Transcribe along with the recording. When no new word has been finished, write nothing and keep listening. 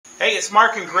Hey, it's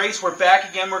Mark and Grace. We're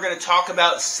back again. We're going to talk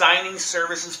about signing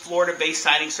services, Florida-based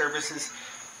signing services.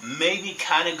 Maybe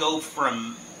kind of go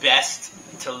from best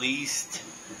to least,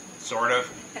 sort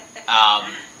of.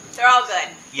 They're all good.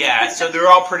 Yeah, so they're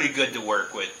all pretty good to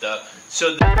work with.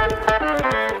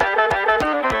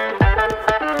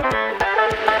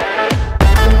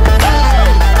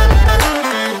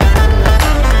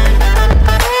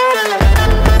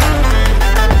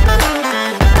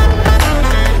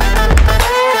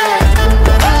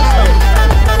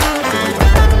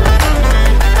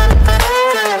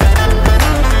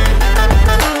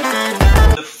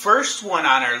 First one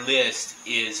on our list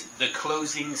is the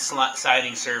closing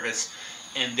signing service,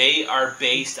 and they are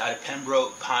based out of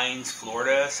Pembroke Pines,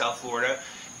 Florida, South Florida,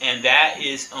 and that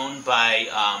is owned by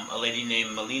a lady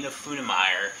named Melina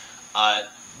Funemeyer.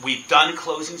 We've done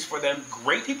closings for them.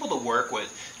 Great people to work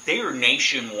with. They are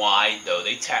nationwide, though.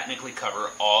 They technically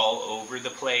cover all over the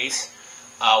place.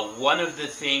 One of the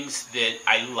things that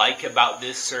I like about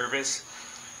this service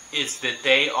is that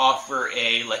they offer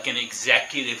an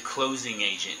executive closing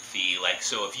agent fee.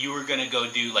 So if you were going to go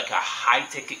do a high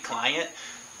ticket client,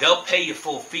 they'll pay you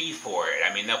full fee for it.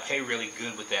 I mean, they'll pay really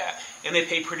good with that, and they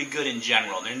pay pretty good in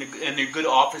general. And they're good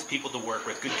office people to work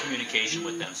with, good communication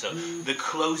with them. So the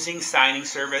closing signing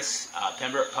service,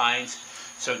 Pembroke Pines.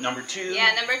 So number two.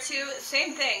 Yeah, number two,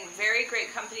 same thing. Very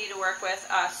great company to work with.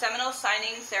 Seminole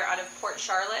Signings. They're out of Port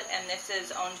Charlotte, and this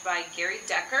is owned by Gary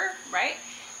Decker, right?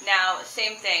 Now,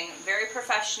 same thing, very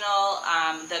professional.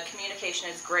 The communication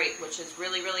is great, which is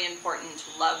really, really important.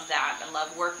 Love that. I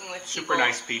love working with people. Super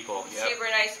nice people. Yep. Super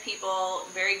nice people.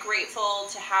 Very grateful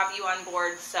to have you on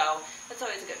board. So that's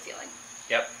always a good feeling.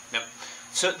 Yep.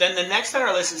 So then the next on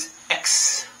our list is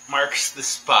X Marks the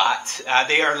Spot.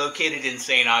 They are located in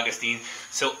St. Augustine.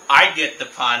 So I get the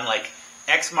pun,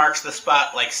 X marks the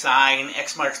spot, sign,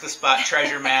 X marks the spot,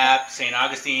 treasure map, St.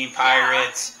 Augustine,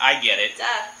 Pirates. Yeah. I get it. Duh.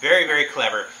 Very, very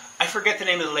clever. I forget the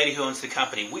name of the lady who owns the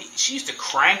company. She used to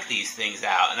crank these things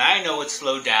out, and I know it's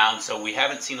slowed down, so we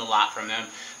haven't seen a lot from them.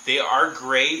 They are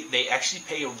great. They actually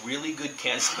pay a really good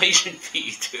cancellation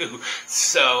fee, too.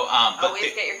 So,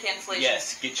 always get your cancellation.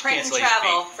 Yes, get your Print cancellation and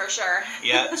travel, fee. for sure.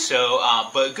 Yeah, so,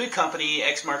 but good company,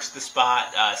 X marks the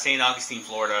spot, St. Augustine,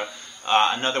 Florida.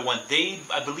 Another one,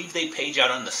 I believe they page out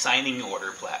on the signing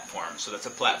order platform. So that's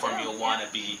a platform you'll want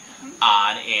to be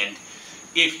on. And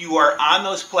if you are on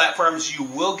those platforms, you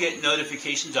will get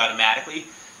notifications automatically.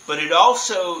 But it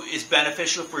also is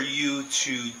beneficial for you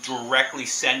to directly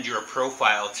send your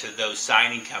profile to those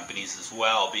signing companies as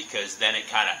well, because then it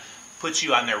kind of puts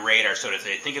you on their radar, so to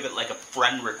say. Think of it like a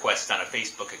friend request on a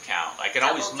Facebook account. I can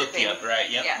always look you up, right?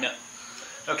 Yep. Yeah. No.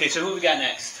 Okay, so who we got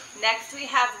next? Next we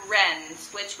have Wrens,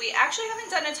 which we actually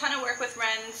haven't done a ton of work with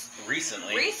Wrens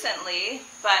recently,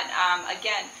 but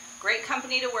again, great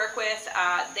company to work with.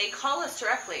 They call us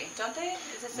directly, don't they?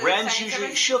 Is this Wrens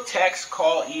usually, she'll text,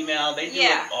 call, email. They do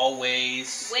it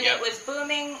always. When it was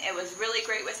booming, it was really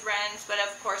great with Wrens, but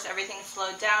of course everything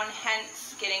slowed down,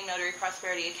 hence getting Notary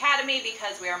Prosperity Academy,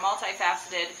 because we are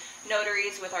multifaceted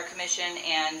notaries with our commission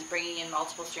and bringing in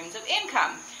multiple streams of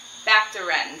income. Back to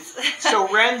Wrens. So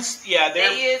Wrens, yeah, they're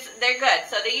good.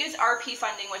 So they use RP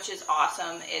funding, which is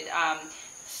awesome. It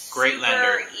great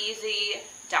lender. Super easy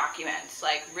documents,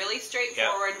 really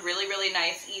straightforward, really, really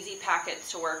nice, easy packets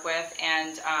to work with,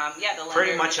 and the lender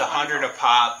pretty much $100 a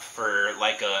pop for a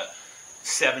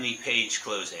 70-page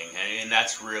closing, and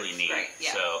that's really neat. Right,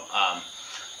 yeah. So,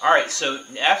 all right, so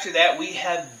after that we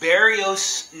have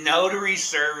Barrios Notary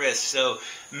Service. So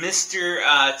Mr.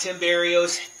 Tim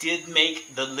Barrios did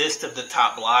make the list of the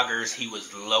top bloggers. He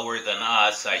was lower than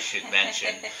us, I should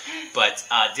mention, but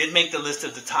did make the list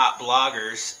of the top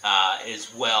bloggers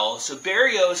as well. So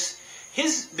Barrios,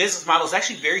 his business model is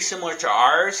actually very similar to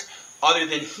ours, other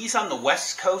than he's on the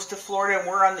west coast of Florida and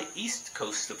we're on the east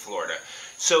coast of Florida.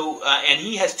 So, and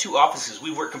he has two offices.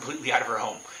 We work completely out of our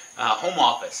home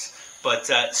office.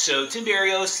 But, so Tim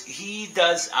Barrios, he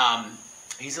does,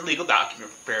 he's a legal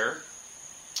document preparer,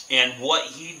 and what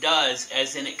he does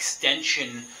as an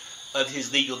extension of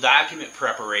his legal document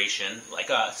preparation, like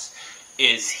us,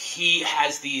 is he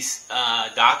has these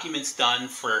documents done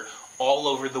for all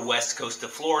over the west coast of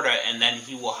Florida, and then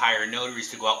he will hire notaries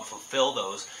to go out and fulfill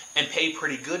those, and pay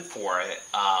pretty good for it.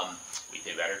 We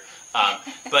pay better.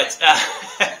 But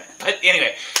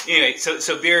anyway,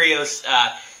 so Barrios,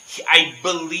 I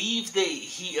believe that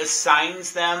he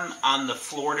assigns them on the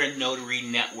Florida Notary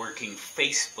Networking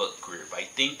Facebook group. I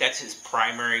think that's his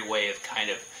primary way of kind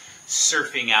of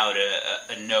surfing out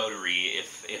a notary,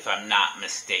 if I'm not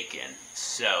mistaken.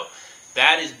 So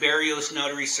that is Barrios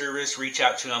Notary Service. Reach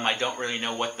out to him. I don't really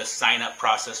know what the sign-up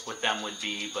process with them would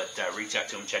be, but reach out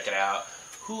to him, check it out.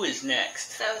 Who is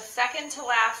next? So second to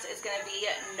last is going to be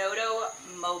Noto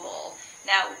Mobile.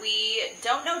 Now, we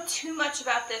don't know too much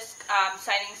about this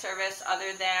signing service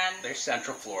other than... They're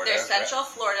Central Florida. They're Central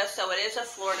Florida, so it is a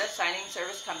Florida signing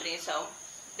service company, so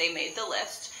they made the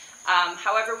list.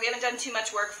 However, we haven't done too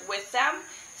much work with them,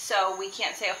 so we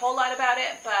can't say a whole lot about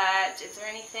it, but is there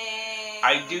anything...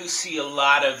 I do see a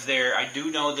lot of their... I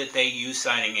do know that they use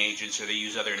signing agents or they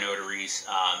use other notaries,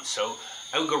 so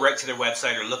I would go right to their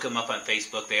website or look them up on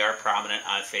Facebook. They are prominent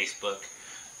on Facebook.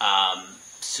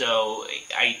 So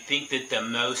I think that the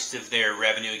most of their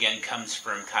revenue, again, comes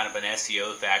from kind of an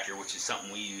SEO factor, which is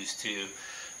something we use too.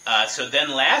 So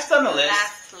then last on the list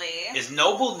is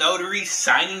Noble Notary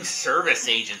Signing Service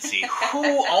Agency.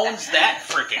 Who owns that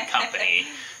freaking company?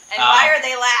 And why are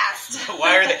they last?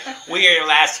 Why are they? We are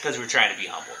last because we're trying to be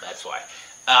humble. That's why.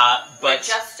 But we're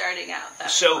just starting out.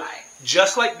 That's why.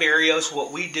 Just like Barrios,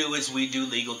 what we do is we do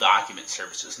legal document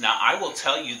services. Now, I will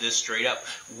tell you this straight up.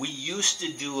 We used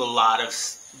to do a lot of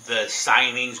the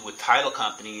signings with title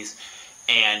companies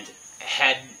and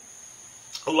had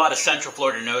a lot of Central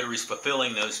Florida notaries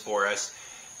fulfilling those for us.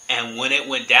 And when it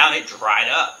went down, it dried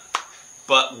up.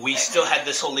 But we still had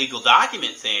this whole legal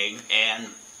document thing, and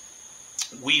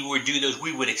we would do those.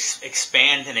 We would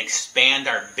expand and expand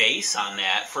our base on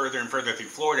that further and further through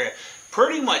Florida.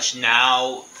 Pretty much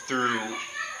now through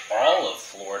all of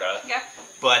Florida. Yeah.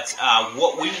 But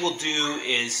what we will do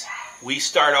is we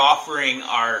start offering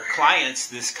our clients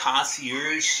this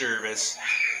concierge service,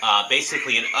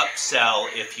 basically an upsell,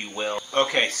 if you will.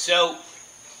 Okay, so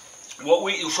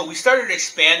we started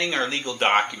expanding our legal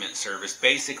document service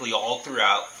basically all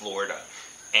throughout Florida.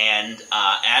 And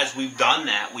as we've done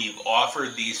that, we've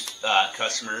offered these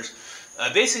customers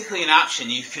basically an option.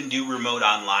 You can do remote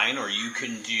online, or you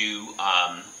can do,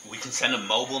 we can send a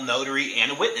mobile notary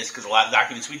and a witness, because a lot of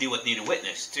documents we deal with need a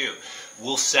witness too.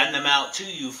 We'll send them out to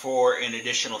you for an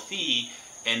additional fee,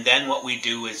 and then what we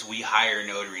do is we hire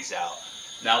notaries out.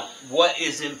 Now, what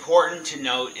is important to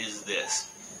note is this.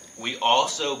 We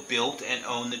also built and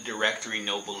own the directory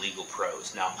Noble Legal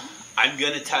Pros. Now, I'm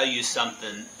going to tell you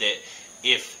something that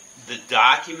if the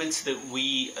documents that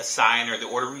we assign or the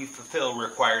order we fulfill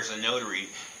requires a notary,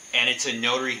 and it's a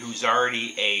notary who's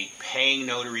already a paying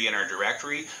notary in our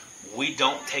directory, we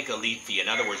don't take a lead fee. In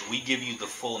other words, we give you the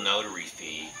full notary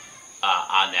fee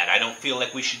on that. I don't feel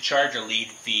like we should charge a lead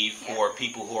fee for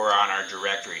people who are on our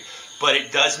directory. But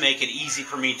it does make it easy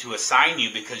for me to assign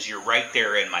you because you're right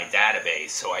there in my database,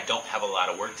 so I don't have a lot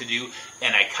of work to do.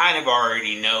 And I kind of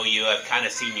already know you. I've kind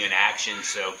of seen you in action,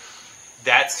 so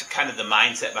that's kind of the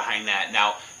mindset behind that.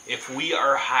 Now, if we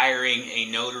are hiring a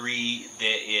notary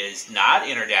that is not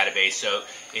in our database, so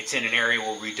it's in an area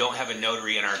where we don't have a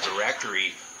notary in our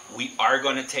directory, we are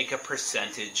going to take a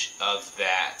percentage of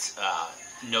that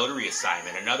notary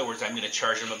assignment. In other words, I'm going to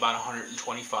charge them about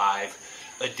 $125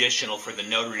 additional for the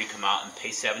notary to come out and pay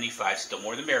 $75, still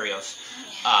more than Barrios,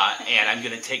 and I'm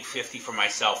going to take $50 for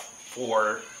myself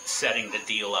for setting the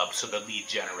deal up, so the lead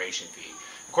generation fee.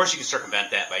 Of course, you can circumvent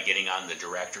that by getting on the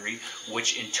directory,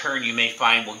 which in turn you may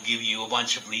find will give you a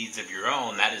bunch of leads of your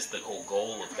own. That is the whole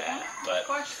goal of that. But, of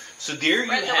course. So there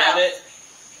you have it.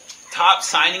 Top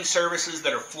signing services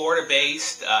that are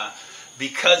Florida-based.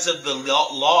 Because of the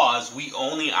laws, we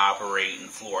only operate in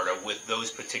Florida with those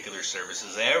particular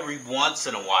services. Every once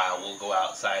in a while, we'll go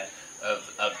outside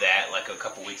of that. Like a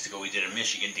couple weeks ago, we did a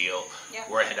Michigan deal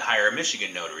where I had to hire a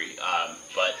Michigan notary.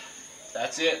 But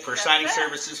that's it for signing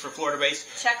services for Florida-based.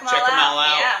 Check them all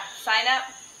out. Yeah, sign up,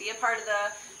 be a part of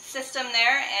the system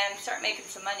there, and start making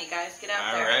some money, guys. Get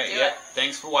out there. All right. Do it.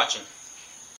 Thanks for watching.